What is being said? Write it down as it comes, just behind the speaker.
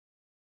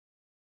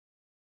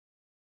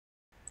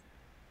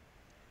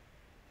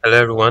Hello,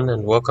 everyone,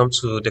 and welcome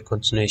to the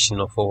continuation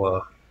of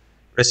our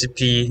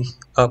recipe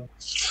up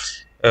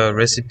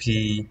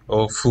recipe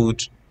or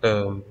food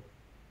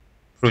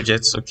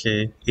projects.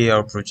 Okay,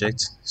 AR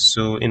project.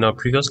 So, in our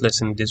previous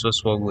lesson, this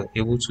was what we were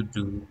able to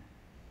do.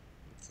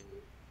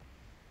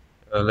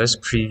 Let's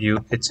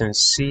preview it and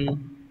see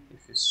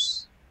if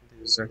it's the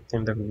exact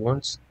thing that we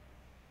want.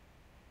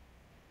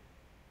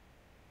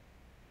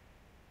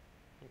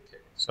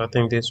 Okay, so I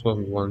think this is what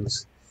we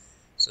want.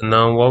 So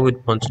now, what we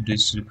want to do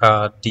is to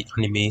add the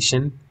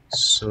animation.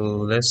 So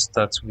let's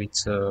start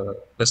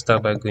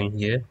by going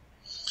here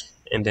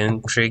and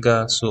then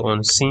trigger. So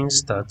on scene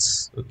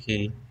starts.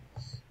 Okay,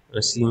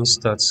 scene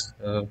starts.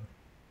 Should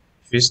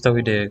we start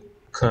with the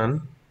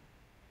can?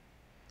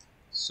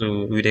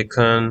 So with the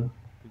can,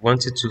 we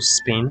want it to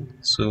spin.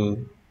 So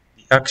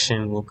the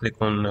action will click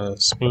on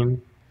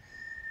spin,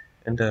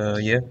 and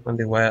yeah, on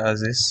the Y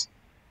axis,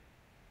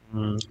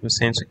 we're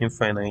saying to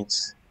infinite.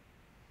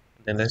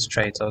 Then let's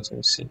try it out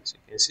and see. So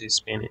you can see it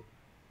spinning.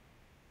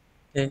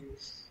 Okay,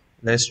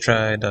 let's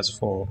try that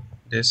for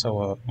this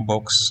our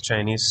box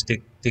Chinese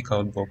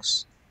takeout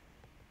box.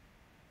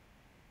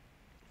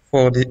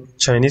 For the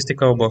Chinese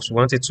takeout box, we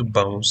want it to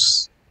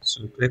bounce.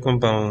 So click on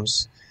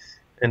bounce.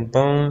 And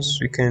bounce,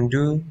 we can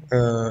do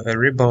a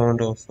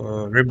rebound of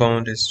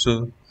rebound is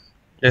so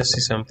let's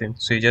see something.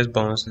 So it just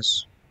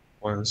bounces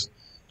once.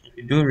 If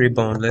you do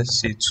rebound, let's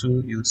say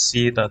two, you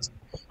see that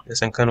there's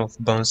some kind of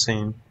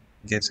bouncing,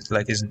 gets it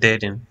like it's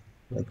dead in,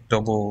 like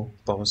double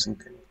bouncing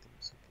kind of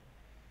things.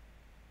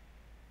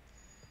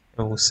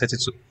 And we'll set it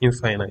to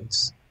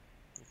infinite.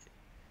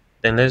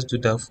 Then let's do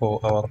that for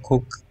our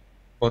Coke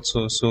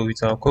bottle. So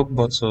with our Coke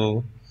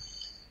bottle,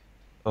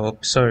 oh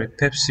sorry,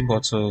 Pepsi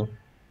bottle,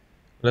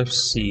 let's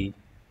see.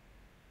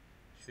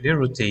 Should it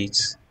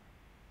rotate?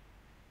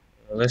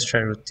 Let's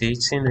try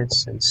rotating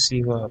it and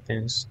see what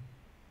happens.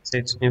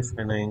 Set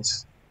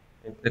infinite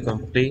and click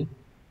on play.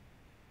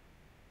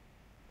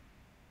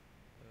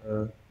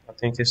 Uh, I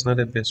think it's not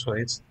the best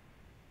way.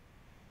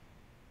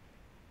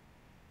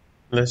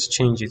 Let's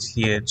change it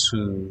here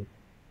to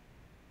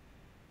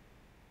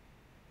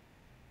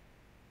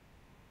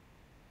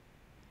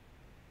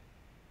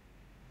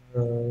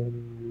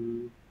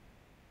um,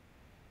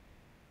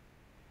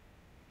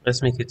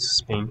 let's make it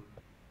Spain.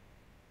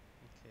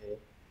 Okay,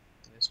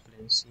 let's play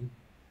and see.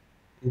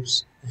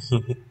 Oops,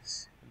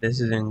 this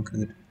isn't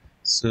good.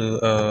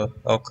 So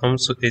I'll come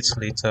to it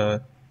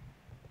later.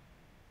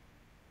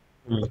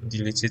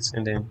 Delete it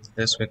and then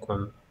let's work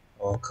on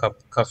our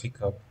coffee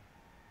cup.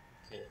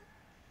 Okay,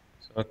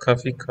 so our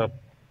coffee cup.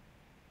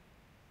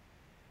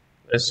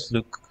 Let's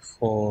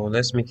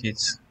make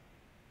it.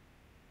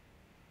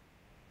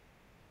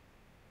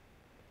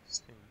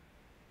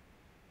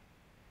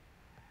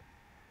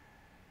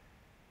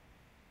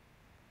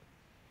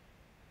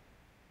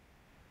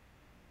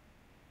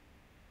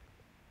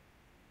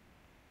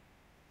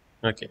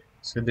 Okay,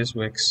 so this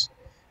works.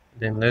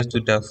 Then let's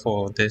do that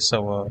for this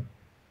our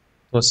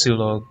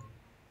Tosilog.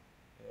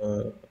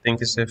 I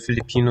think it's a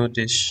Filipino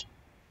dish.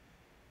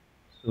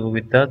 So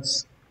with that,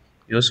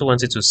 you also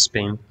want it to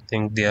spin. I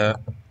think there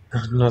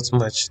are not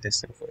much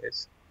testing for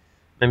it.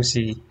 Let me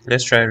see.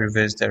 Let's try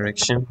reverse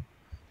direction.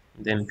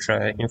 Then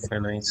try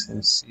infinite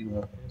and see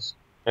what happens.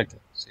 Okay,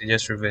 so it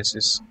just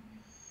reverses.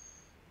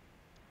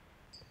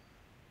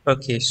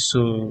 Okay,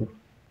 so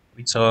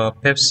with our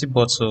Pepsi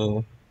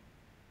bottle,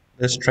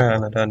 let's try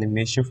another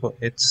animation for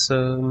it.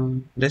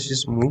 Let's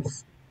just move.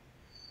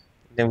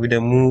 Then with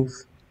the move,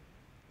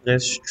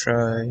 let's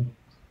try.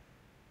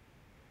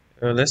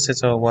 Let's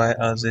set our y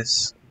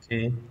axis.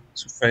 Okay,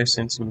 to 5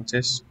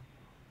 centimeters.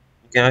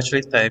 You can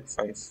actually type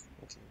 5.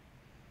 Okay,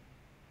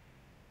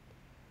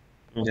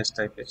 and just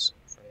type it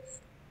 5.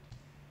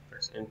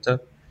 Press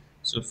enter.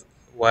 So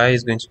y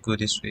is going to go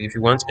this way. If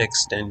you want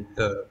x, then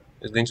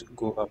it's going to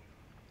go up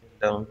and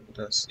down.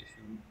 That's if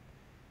you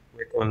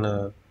work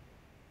on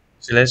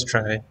so let's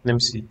try. Let me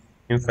see.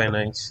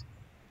 Infinite.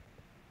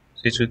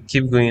 So it will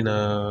keep going.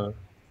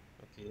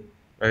 Okay,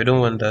 but I don't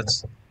want that.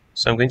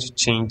 So I'm going to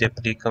change the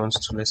play count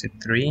to let's say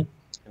 3,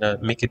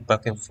 and make it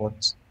back and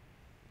forth.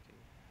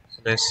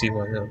 So let's see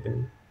what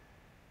happens.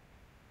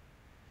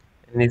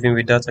 And even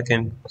with that, I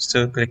can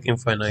still click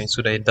infinite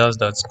so that it does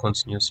that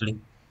continuously.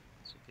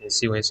 So you can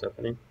see what is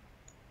happening.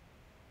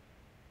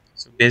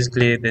 So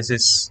basically, this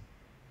is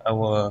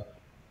our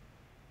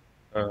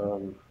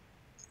um,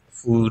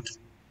 food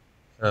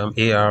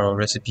AR or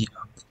recipe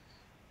app.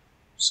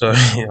 Sorry,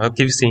 I'll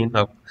keep saying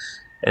app.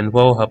 And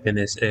what will happen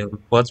is,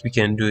 what we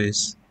can do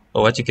is,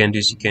 or what you can do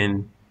is, you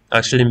can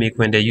actually make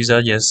when the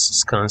user just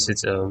scans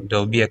it, there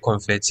will be a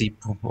confetti,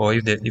 or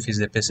if it's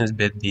the person's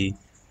birthday,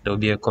 there will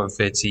be a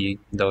confetti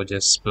that will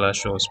just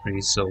splash or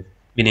spray. So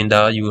meaning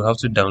that you will have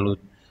to download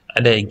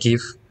either a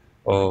GIF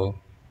or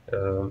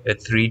a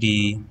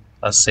 3D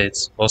asset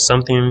or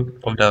something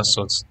of that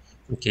sort.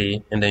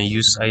 Okay, and then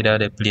use either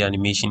the play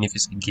animation if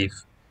it's a GIF,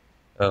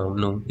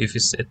 no, if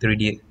it's a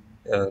 3D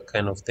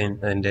kind of thing,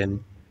 and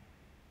then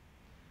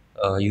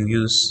you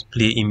use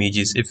play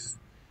images if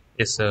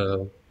it's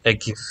a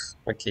GIF.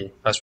 Okay,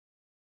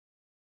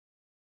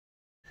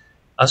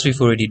 as we've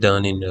already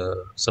done in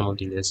some of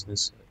the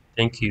lessons.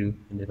 Thank you,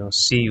 and then I'll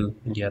see you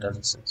in the other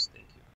lessons.